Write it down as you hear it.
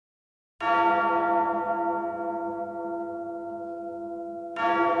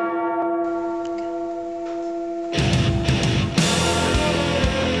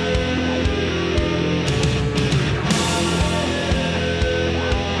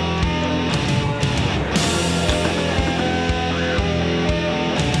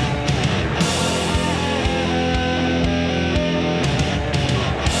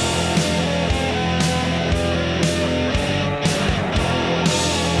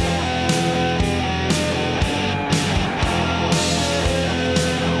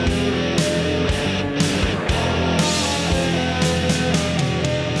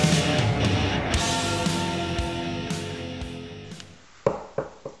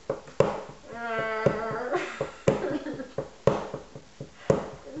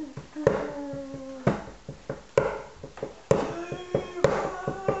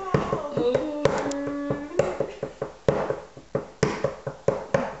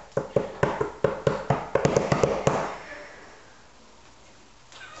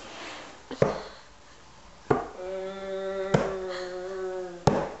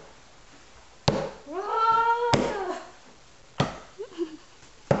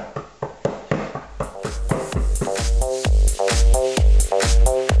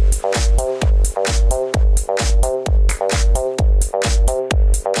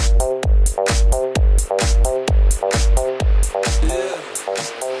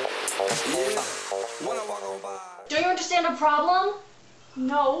understand a problem?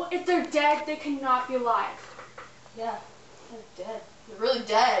 No, if they're dead, they cannot be alive. Yeah, they're dead. They're really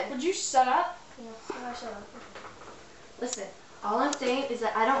dead. Would you shut up? Yeah, shut up. Listen, all I'm saying is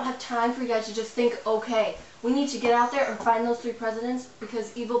that I don't have time for you guys to just think, okay, we need to get out there and find those 3 presidents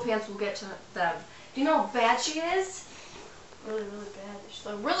because Evil Pants will get to them. Do you know how bad she is? Really, really bad. She's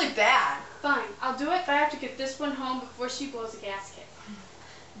like really bad. Fine, I'll do it, but I have to get this one home before she blows a gasket.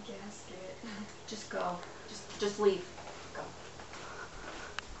 Gasket. Just go. Just leave. Go.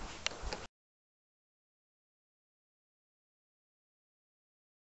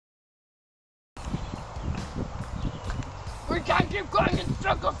 We can't keep going in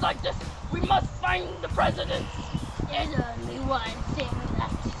circles like this. We must find the presidents. There's only one thing we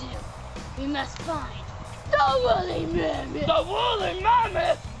have to do. We must find the woolly mammoth. The woolly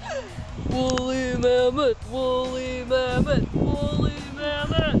mammoth. Woolly mammoth, woolly mammoth, woolly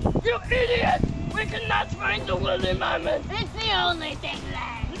mammoth. You idiot! We cannot find the woolly mammoth. It's the only thing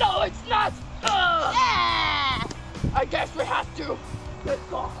left. No, it's not. Ah! I guess we have to. Let's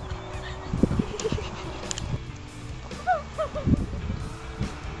go.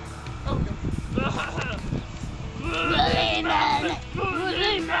 Woolly mammoth.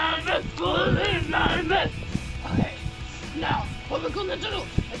 Woolly mammoth, woolly mammoth. Okay, now what we're gonna do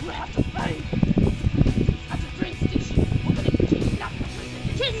is we have to find at the train station. We're gonna kidnap the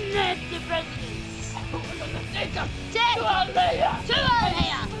president. Kidnap the presidents. We're gonna take them Take to a layer. to a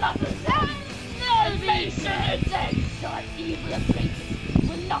layer. And make sure it's dead. So our evil apprentice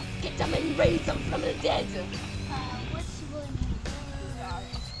will not get them and raise them from the dead. What's the woolly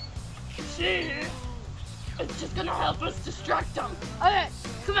mammoth? See? It's just gonna help us distract them. Okay,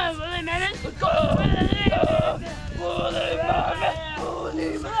 come on, woolly mammoth. Let's go! Woolly mammoth!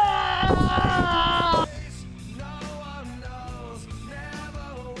 Woolly mammoth!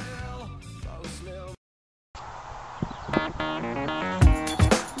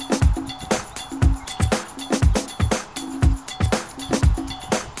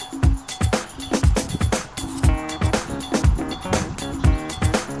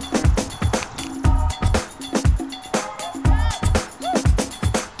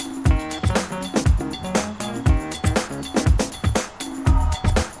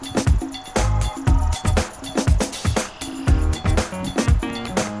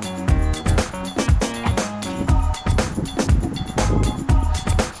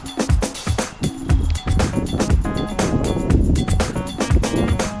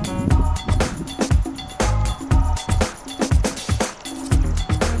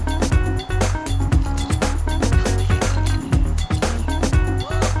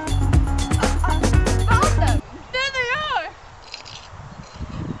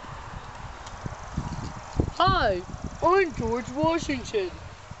 Hi, I'm George Washington.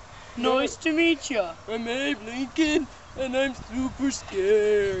 Nice to meet ya. I'm Abe Lincoln, and I'm super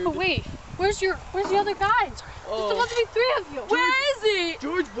scared. Oh wait, where's the other guys? There's supposed to be 3 of you. Where is he?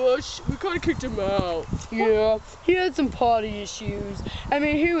 George Bush, we kind of kicked him out. Yeah, he had some potty issues. I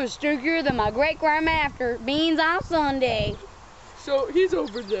mean, he was stinkier than my great-grandma after beans on Sunday. So he's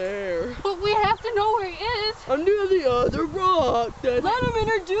over there. But we have to know where he is. Under the other rock. Let him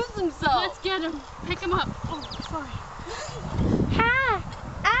introduce himself. Let's get him. Pick him up. Oh, sorry. Hi,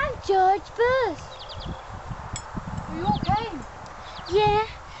 I'm George Bush. Are you okay? Yeah,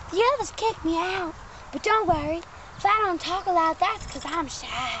 the others kicked me out. But don't worry, if I don't talk a lot, that's because I'm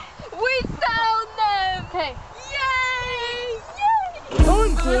shy. We found them. Okay. Yay!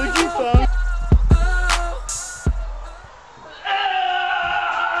 I'm glad you found.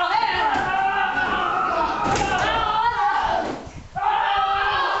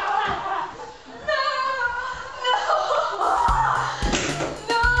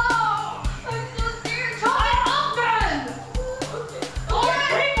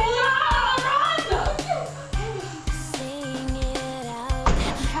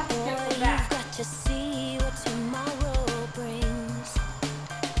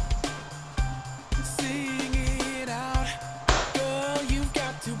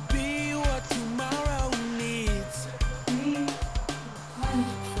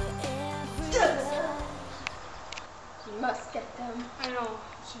 Must get them. I know.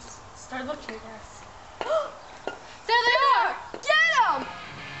 Just start looking, guys. There they are! Get them!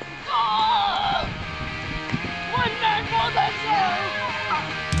 Oh! One man for the show!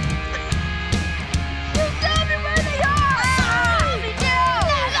 Tell me where they are!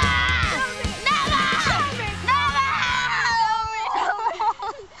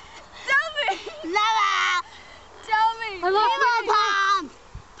 Tell me! I love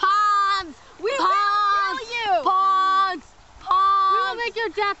Ponds! We will kill you! Ponds! We will make your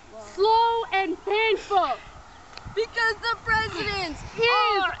death slow and painful. Because the presidents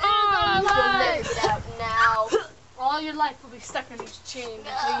are alive! Get out now. All your life will be stuck in these chains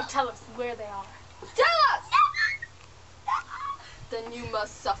until you tell us where they are. Tell us! Then you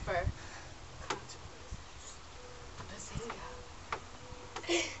must suffer.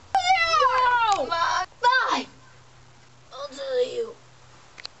 No! Fine! I'll tell you.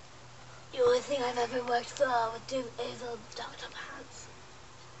 The only thing I've ever worked for with two evil Dr. Pants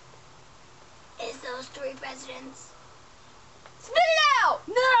is those 3 presidents. Spit it out!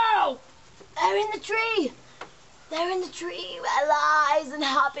 No! They're in the tree. They're in the tree where lies and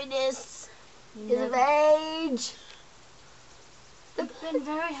happiness is of age. You've been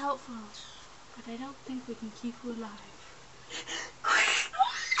very helpful, but I don't think we can keep you alive.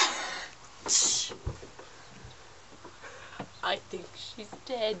 I think she's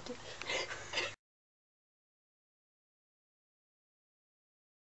dead.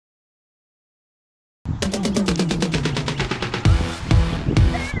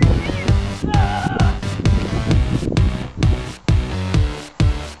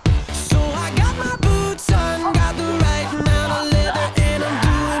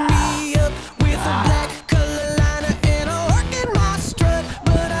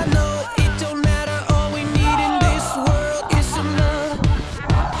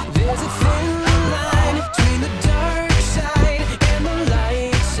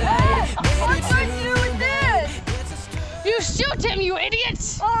 Shoot him, you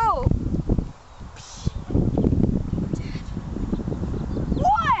idiots! Oh!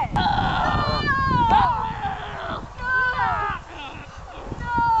 What? No!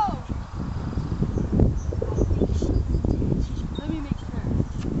 Let me make sure.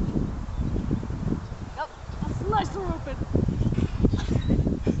 Yep, I'll slice her open.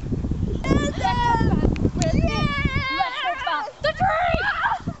 The tree!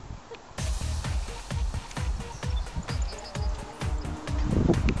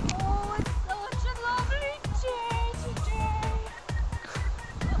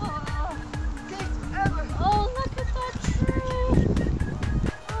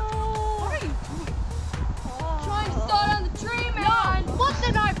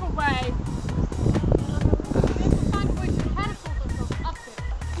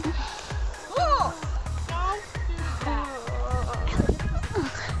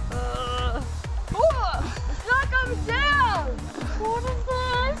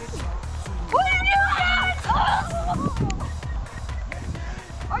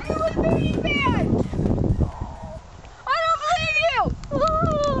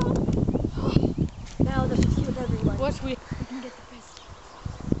 Once we can get the president.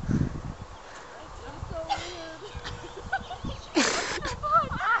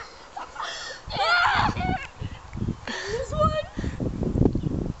 There's one.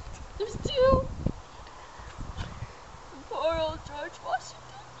 There's 2. Poor old George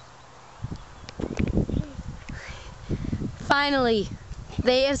Washington. Finally,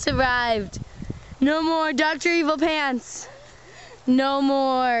 they have survived. No more Dr. Evil Pants. No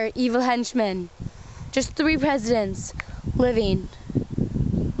more evil henchmen. Just 3 presidents living.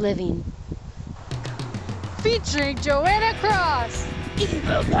 featuring Joanna Cross,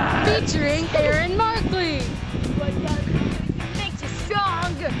 featuring Aaron Markley. What makes you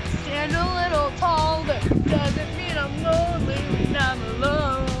stronger? Stand a little taller. Doesn't mean I'm lonely when I'm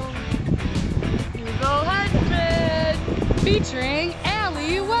alone. Evil Henchman, Featuring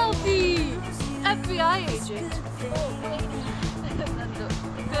Allie Welty, FBI agent.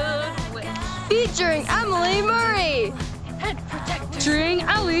 Featuring Emily Murray. Head protector. featuring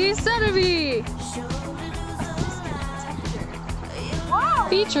Ali Sedavi,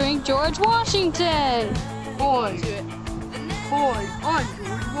 featuring George Washington, Boys on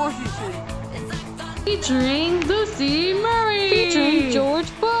George Washington. featuring Lucy Murray, featuring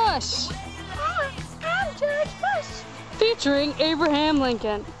George Bush, I'm George Bush. featuring Abraham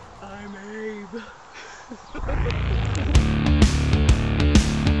Lincoln.